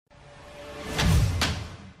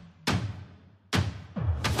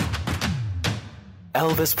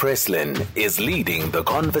Elvis Presslin is leading the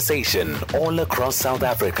conversation all across South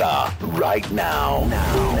Africa right now.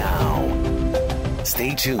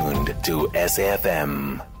 Stay tuned to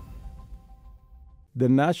SAFM. The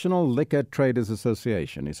National Liquor Traders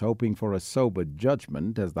Association is hoping for a sober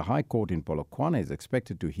judgment as the High Court in Polokwane is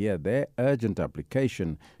expected to hear their urgent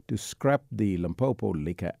application to scrap the Limpopo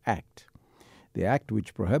Liquor Act. The act,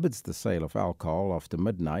 which prohibits the sale of alcohol after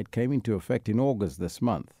midnight, came into effect in August this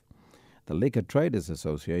month. The Liquor Traders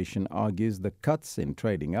Association argues the cuts in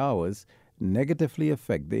trading hours negatively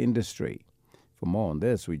affect the industry. For more on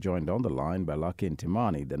this, we joined on the line by Lucky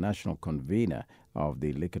Ntimane, the National Convener of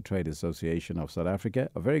the Liquor Traders Association of South Africa.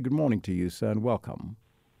 A very good morning to you, sir, and welcome.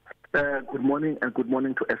 Good morning, and good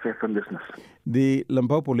morning to SAFM listeners. The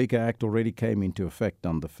Limpopo Liquor Act already came into effect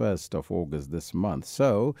on the 1st of August this month.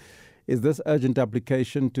 So, is this urgent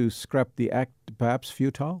application to scrap the act perhaps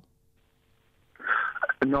futile?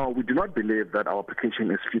 No, we do not believe that our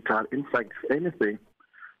application is futile. In fact, if anything,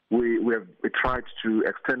 we tried to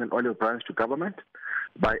extend an olive branch to government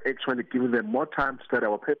by actually giving them more time to study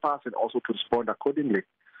our papers and also to respond accordingly,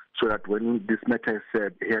 so that when this matter is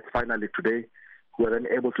heard finally today, we are then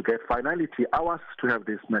able to get finality hours to have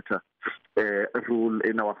this matter rule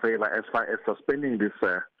in our favor as far as suspending this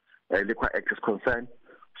Liquor Act is concerned,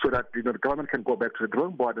 so that the government can go back to the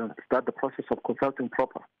drawing board and start the process of consulting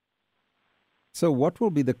proper. So what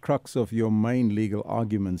will be the crux of your main legal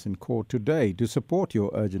arguments in court today to support your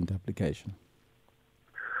urgent application?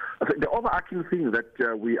 I think the overarching thing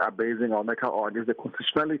that we are basing our matter on is the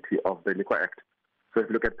constitutionality of the Liquor Act. So if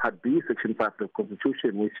you look at Part B, Section 5 of the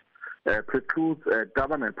Constitution, which precludes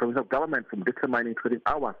provincial government from determining trading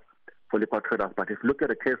hours for liquor traders. But if you look at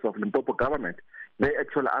the case of Limpopo government, they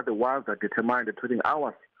actually are the ones that determine the trading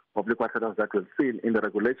hours of liquor traders that we've seen in the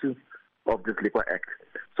regulations of this Liquor Act.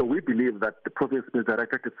 So we believe that the province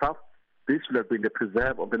misdirected itself. This should have been the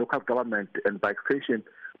preserve of the local government and by extension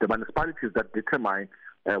the municipalities that determine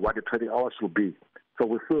what the trading hours should be. So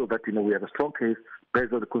we feel that we have a strong case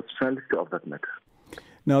based on the constitutionality of that matter.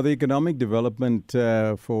 Now, the Economic Development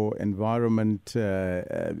for Environment,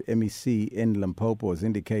 MEC in Limpopo, has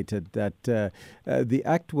indicated that the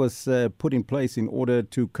act was put in place in order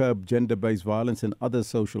to curb gender-based violence and other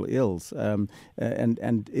social ills. And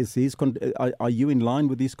are you in line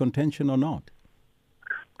with his contention or not?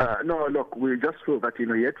 No, look, we just feel that he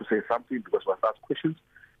had to say something because we have asked questions.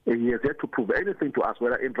 He has yet to prove anything to us,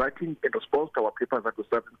 whether in writing in response to our papers that we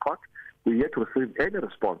served in court. We yet to receive any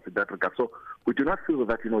response in that regard. So we do not feel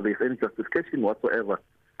that there is any justification whatsoever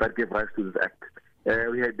that gave rise to this act.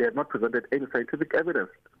 They have not presented any scientific evidence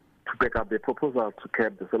to back up their proposal to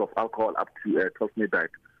curb the sale of alcohol up to 12 midnight.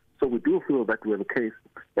 So we do feel that we have a case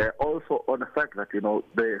also on the fact that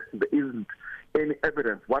there isn't any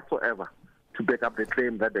evidence whatsoever to back up the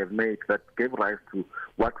claim that they've made that gave rise to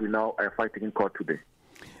what we now are fighting in court today.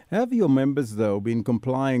 Have your members, though, been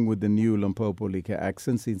complying with the new Limpopo Liquor Act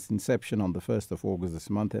since its inception on the 1st of August this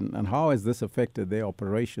month, and how has this affected their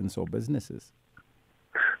operations or businesses?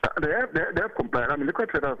 They have complied. I mean, liquor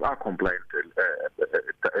traders are compliant,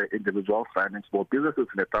 individuals, finance, small businesses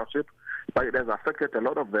in the township, but it has affected a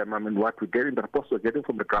lot of them. I mean, what we're getting, the reports we're getting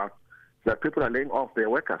from the ground, that people are laying off their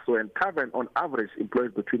workers. So in Tavern, on average,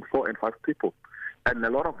 employs between 4 and 5 people. And a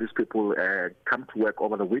lot of these people come to work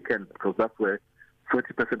over the weekend because that's where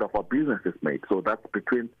 30% of our business is made. So that's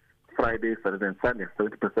between Friday, Saturday, and Sunday.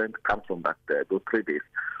 70% comes from that those 3 days.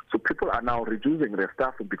 So people are now reducing their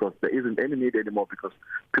staffing because there isn't any need anymore because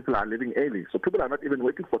people are leaving early. So people are not even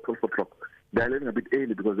waiting for 12 o'clock. They're leaving a bit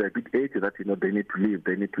early because they're a bit aged that they need to leave.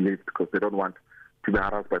 They need to leave because they don't want to be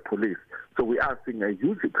harassed by police. So we are seeing a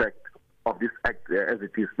huge effect of this act as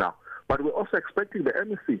it is now. But we're also expecting the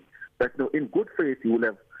MEC that in good faith he will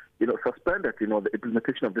have suspended the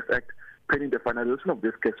implementation of this act pending the finalization of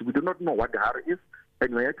this case. We do not know what the hurry is,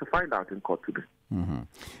 and we have to find out in court today. Mm-hmm.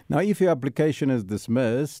 Now, if your application is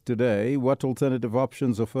dismissed today, what alternative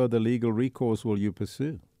options or further legal recourse will you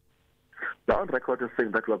pursue? The on record is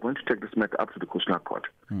saying that we are going to take this matter up to the Constitutional Court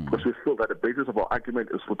because we feel that the basis of our argument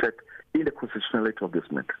is rooted in the constitutionality of this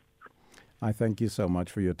matter. I thank you so much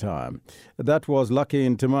for your time. That was Lucky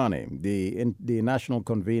Ntimane, the National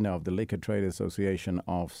Convener of the Liquor Trade Association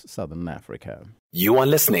of Southern Africa. You are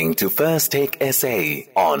listening to First Take SA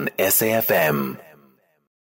on SAFM.